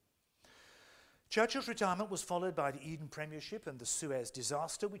developments. Churchill's retirement was followed by the Eden Premiership and the Suez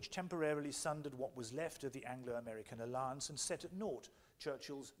disaster, which temporarily sundered what was left of the Anglo-American alliance and set at naught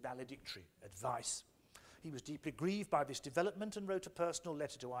Churchill's valedictory advice. He was deeply grieved by this development and wrote a personal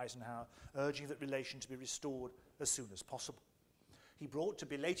letter to Eisenhower urging that relations be restored as soon as possible. He brought to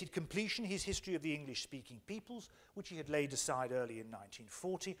belated completion his history of the English-speaking peoples, which he had laid aside early in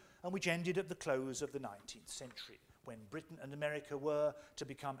 1940 and which ended at the close of the 19th century, when Britain and America were to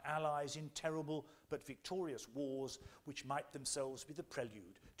become allies in terrible but victorious wars which might themselves be the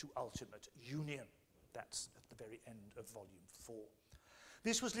prelude to ultimate union. That's at the very end of volume 4.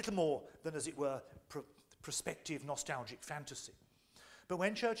 This was little more than, as it were, prospective nostalgic fantasy. But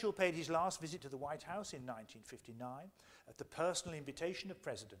when Churchill paid his last visit to the White House in 1959, at the personal invitation of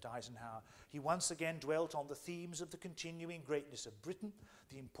President Eisenhower, he once again dwelt on the themes of the continuing greatness of Britain,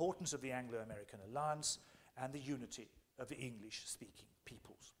 the importance of the Anglo-American alliance, and the unity of the English-speaking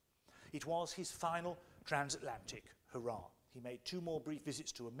peoples. It was his final transatlantic hurrah. He made 2 more brief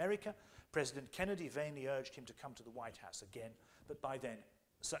visits to America. President Kennedy vainly urged him to come to the White House again, but by then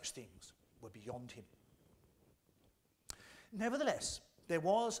such things were beyond him. Nevertheless, there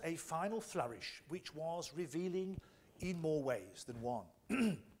was a final flourish which was revealing in more ways than one.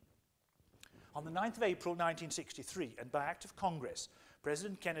 On the 9th of April 1963, and by act of Congress,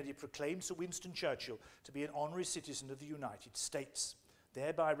 President Kennedy proclaimed Sir Winston Churchill to be an honorary citizen of the United States,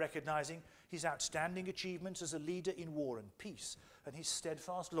 thereby recognizing his outstanding achievements as a leader in war and peace and his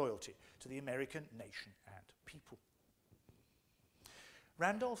steadfast loyalty to the American nation and people.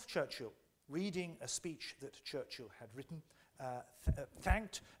 Randolph Churchill, reading a speech that Churchill had written,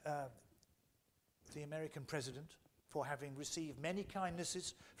 thanked the American president for having received many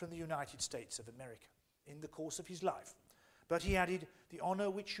kindnesses from the United States of America in the course of his life. But he added, "The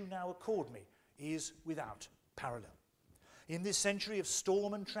honor which you now accord me is without parallel. In this century of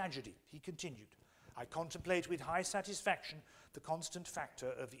storm and tragedy," he continued, "I contemplate with high satisfaction the constant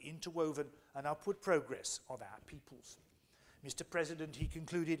factor of the interwoven and upward progress of our peoples. Mr. President," he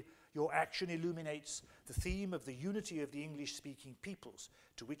concluded, "your action illuminates the theme of the unity of the English-speaking peoples,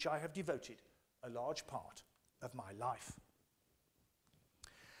 to which I have devoted a large part of my life."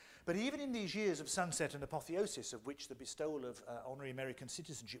 But even in these years of sunset and apotheosis, of which the bestowal of honorary American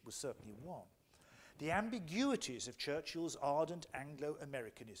citizenship was certainly one, the ambiguities of Churchill's ardent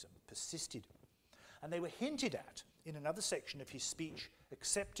Anglo-Americanism persisted, and they were hinted at in another section of his speech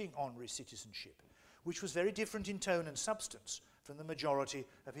accepting honorary citizenship, which was very different in tone and substance from the majority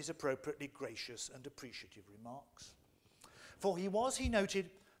of his appropriately gracious and appreciative remarks. For he was, he noted,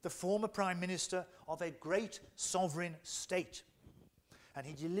 the former Prime Minister of a great sovereign state, and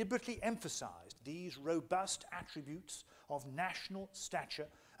he deliberately emphasized these robust attributes of national stature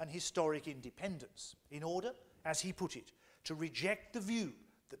and historic independence in order, as he put it, to reject the view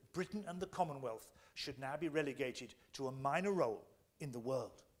that Britain and the Commonwealth should now be relegated to a minor role in the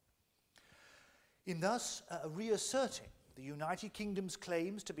world. In thus reasserting the United Kingdom's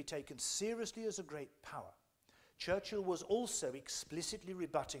claims to be taken seriously as a great power, Churchill was also explicitly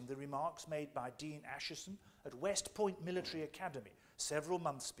rebutting the remarks made by Dean Acheson at West Point Military Academy several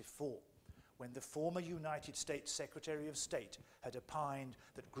months before, when the former United States Secretary of State had opined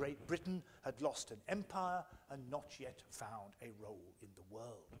that Great Britain had lost an empire and not yet found a role in the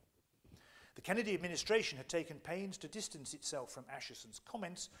world. The Kennedy administration had taken pains to distance itself from Acheson's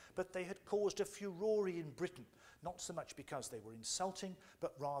comments, but they had caused a furore in Britain, not so much because they were insulting,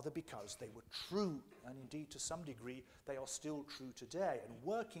 but rather because they were true, and indeed to some degree they are still true today. And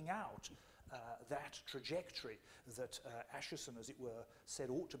working out that trajectory that Acheson, as it were, said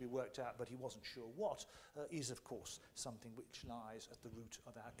ought to be worked out, but he wasn't sure what, is of course something which lies at the root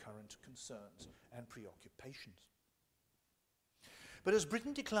of our current concerns and preoccupations. But as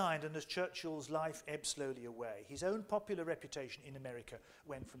Britain declined and as Churchill's life ebbed slowly away, his own popular reputation in America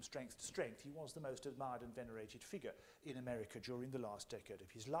went from strength to strength. He was the most admired and venerated figure in America during the last decade of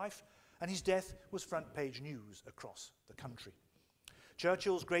his life, and his death was front-page news across the country.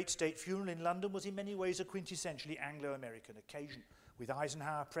 Churchill's great state funeral in London was in many ways a quintessentially Anglo-American occasion, with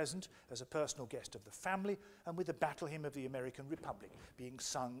Eisenhower present as a personal guest of the family and with the battle hymn of the American Republic being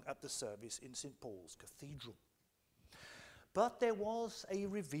sung at the service in St. Paul's Cathedral. But there was a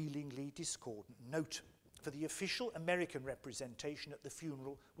revealingly discordant note, for the official American representation at the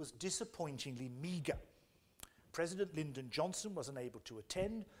funeral was disappointingly meagre. President Lyndon Johnson was unable to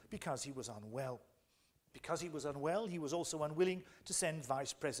attend because he was unwell. Because he was unwell, he was also unwilling to send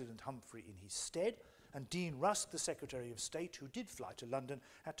Vice President Humphrey in his stead, and Dean Rusk, the Secretary of State, who did fly to London,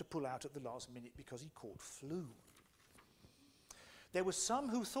 had to pull out at the last minute because he caught flu. There were some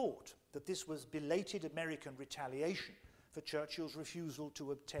who thought that this was belated American retaliation for Churchill's refusal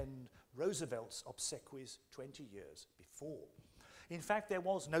to attend Roosevelt's obsequies 20 years before. In fact, there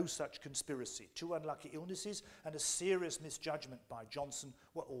was no such conspiracy. 2 unlucky illnesses and a serious misjudgment by Johnson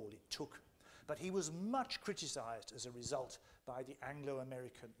were all it took. But he was much criticized as a result by the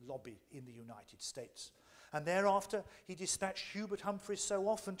Anglo-American lobby in the United States. And thereafter, he dispatched Hubert Humphrey so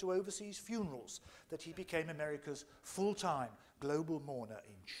often to oversee his funerals that he became America's full-time global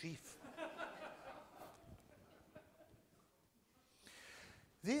mourner-in-chief.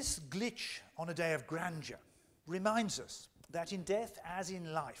 This glitch on a day of grandeur reminds us that in death as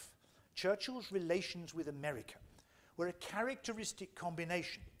in life, Churchill's relations with America were a characteristic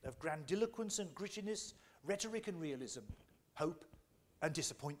combination of grandiloquence and grittiness, rhetoric and realism, hope and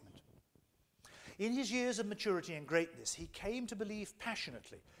disappointment. In his years of maturity and greatness, he came to believe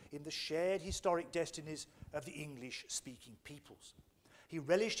passionately in the shared historic destinies of the English-speaking peoples. He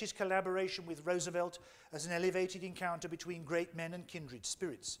relished his collaboration with Roosevelt as an elevated encounter between great men and kindred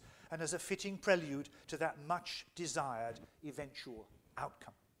spirits, and as a fitting prelude to that much-desired eventual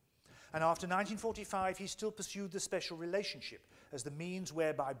outcome. And after 1945, he still pursued the special relationship as the means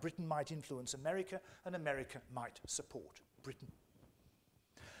whereby Britain might influence America and America might support Britain.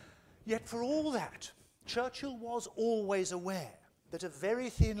 Yet for all that, Churchill was always aware that a very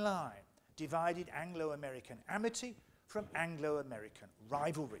thin line divided Anglo-American amity from Anglo-American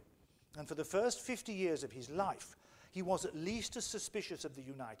rivalry. And for the first 50 years of his life, he was at least as suspicious of the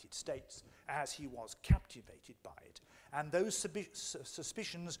United States as he was captivated by it. And those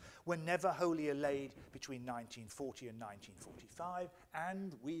suspicions were never wholly allayed between 1940 and 1945,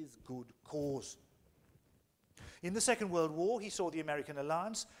 and with good cause. In the Second World War, he saw the American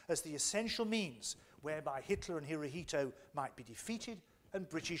alliance as the essential means whereby Hitler and Hirohito might be defeated and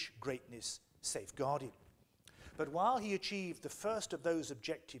British greatness safeguarded. But while he achieved the first of those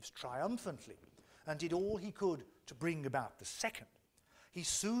objectives triumphantly and did all he could to bring about the second, he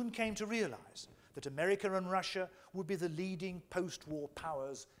soon came to realize that America and Russia would be the leading post-war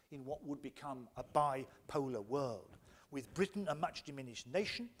powers in what would become a bipolar world, with Britain a much diminished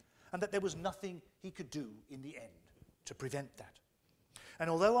nation, and that there was nothing he could do in the end to prevent that. And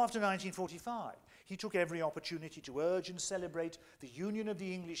although after 1945 he took every opportunity to urge and celebrate the union of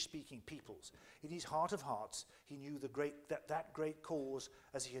the English-speaking peoples, in his heart of hearts he knew that great cause,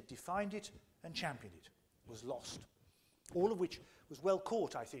 as he had defined it and championed it, was lost. All of which was well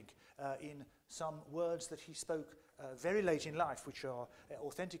caught, I think, in some words that he spoke very late in life, which are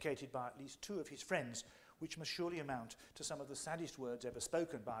authenticated by at least two of his friends, which must surely amount to some of the saddest words ever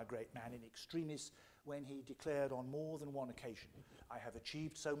spoken by a great man in extremis, when he declared on more than one occasion, "I have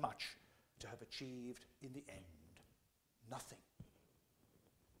achieved so much to have achieved in the end nothing."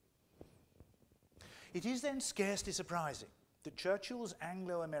 It is then scarcely surprising that Churchill's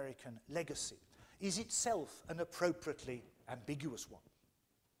Anglo-American legacy is itself an appropriately ambiguous one.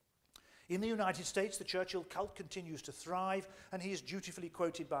 In the United States, the Churchill cult continues to thrive, and he is dutifully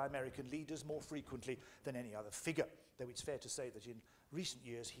quoted by American leaders more frequently than any other figure, though it's fair to say that in recent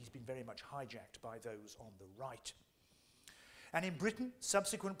years he's been very much hijacked by those on the right. And in Britain,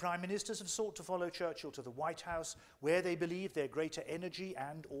 subsequent prime ministers have sought to follow Churchill to the White House, where they believe their greater energy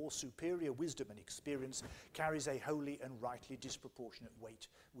and or superior wisdom and experience carries a wholly and rightly disproportionate weight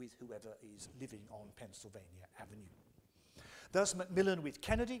with whoever is living on Pennsylvania Avenue. Thus, Macmillan with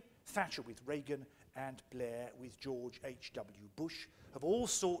Kennedy, Thatcher with Reagan, and Blair with George H.W. Bush have all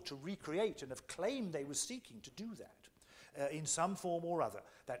sought to recreate and have claimed they were seeking to do that in some form or other,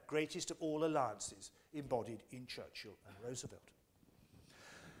 that greatest of all alliances embodied in Churchill and Roosevelt.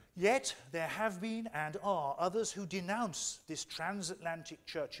 Yet there have been and are others who denounce this transatlantic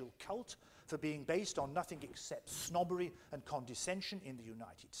Churchill cult for being based on nothing except snobbery and condescension in the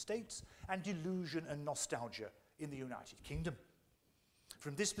United States and delusion and nostalgia in the United Kingdom.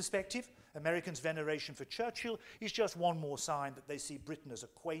 From this perspective, Americans' veneration for Churchill is just one more sign that they see Britain as a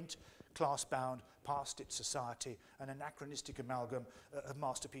quaint, class-bound, past-it society, an anachronistic amalgam of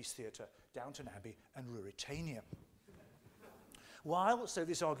masterpiece theatre, Downton Abbey and Ruritania. While, so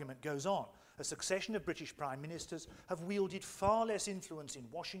this argument goes on, a succession of British prime ministers have wielded far less influence in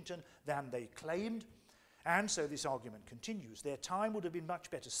Washington than they claimed, and so this argument continues, their time would have been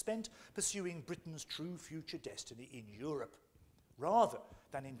much better spent pursuing Britain's true future destiny in Europe, rather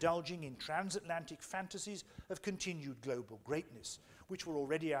than indulging in transatlantic fantasies of continued global greatness, which were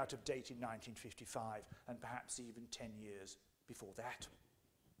already out of date in 1955 and perhaps even 10 years before that.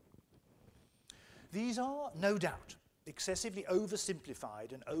 These are, no doubt, excessively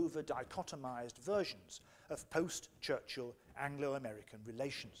oversimplified and over-dichotomized versions of post-Churchill Anglo-American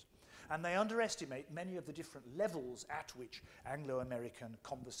relations, and they underestimate many of the different levels at which Anglo-American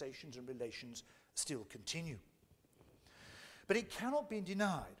conversations and relations still continue. But it cannot be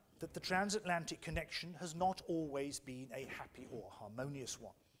denied that the transatlantic connection has not always been a happy or harmonious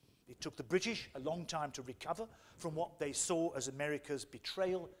one. It took the British a long time to recover from what they saw as America's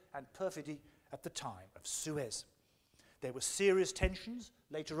betrayal and perfidy at the time of Suez. There were serious tensions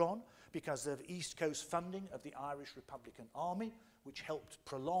later on because of East Coast funding of the Irish Republican Army, which helped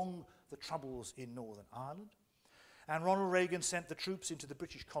prolong the troubles in Northern Ireland. And Ronald Reagan sent the troops into the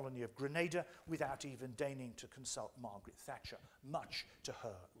British colony of Grenada without even deigning to consult Margaret Thatcher, much to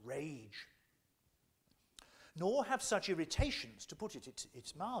her rage. Nor have such irritations, to put it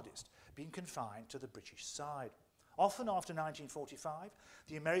its mildest, been confined to the British side. Often after 1945,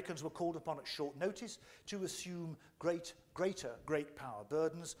 the Americans were called upon at short notice to assume greater great power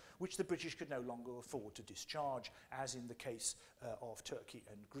burdens, which the British could no longer afford to discharge, as in the case of Turkey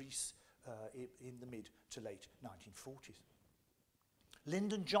and Greece in the mid to late 1940s.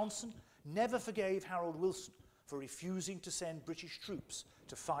 Lyndon Johnson never forgave Harold Wilson for refusing to send British troops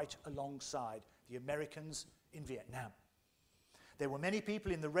to fight alongside the Americans in Vietnam. There were many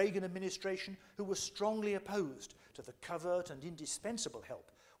people in the Reagan administration who were strongly opposed to the covert and indispensable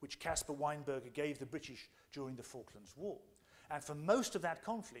help which Caspar Weinberger gave the British during the Falklands War. And for most of that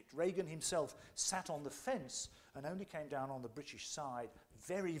conflict, Reagan himself sat on the fence and only came down on the British side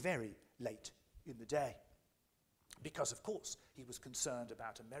very, very late in the day. Because, of course, he was concerned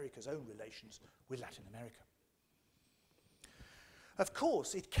about America's own relations with Latin America. Of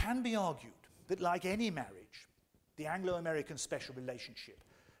course, it can be argued that, like any marriage, the Anglo-American special relationship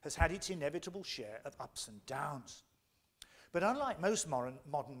has had its inevitable share of ups and downs. But unlike most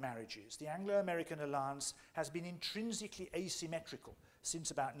modern marriages, the Anglo-American alliance has been intrinsically asymmetrical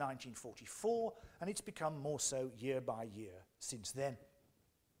since about 1944, and it's become more so year by year since then.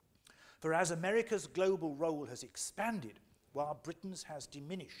 For as America's global role has expanded, while Britain's has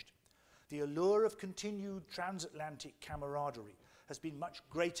diminished, the allure of continued transatlantic camaraderie has been much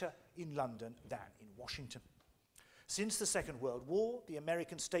greater in London than in Washington. Since the Second World War, the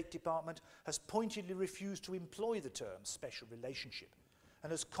American State Department has pointedly refused to employ the term special relationship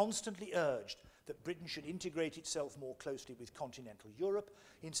and has constantly urged that Britain should integrate itself more closely with continental Europe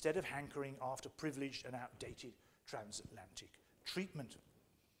instead of hankering after privileged and outdated transatlantic treatment.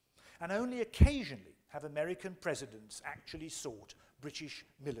 And only occasionally have American presidents actually sought British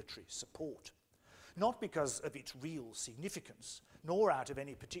military support, not because of its real significance, nor out of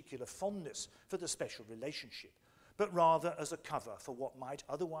any particular fondness for the special relationship, but rather as a cover for what might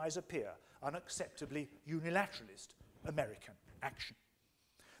otherwise appear unacceptably unilateralist American action.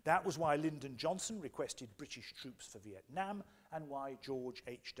 That was why Lyndon Johnson requested British troops for Vietnam and why George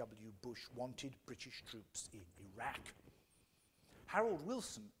H.W. Bush wanted British troops in Iraq. Harold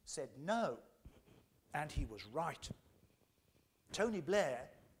Wilson said no, and he was right. Tony Blair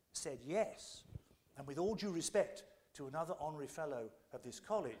said yes, and with all due respect to another honorary fellow of this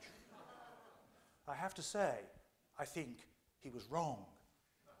college, I have to say, I think he was wrong.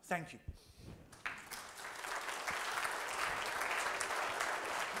 Thank you.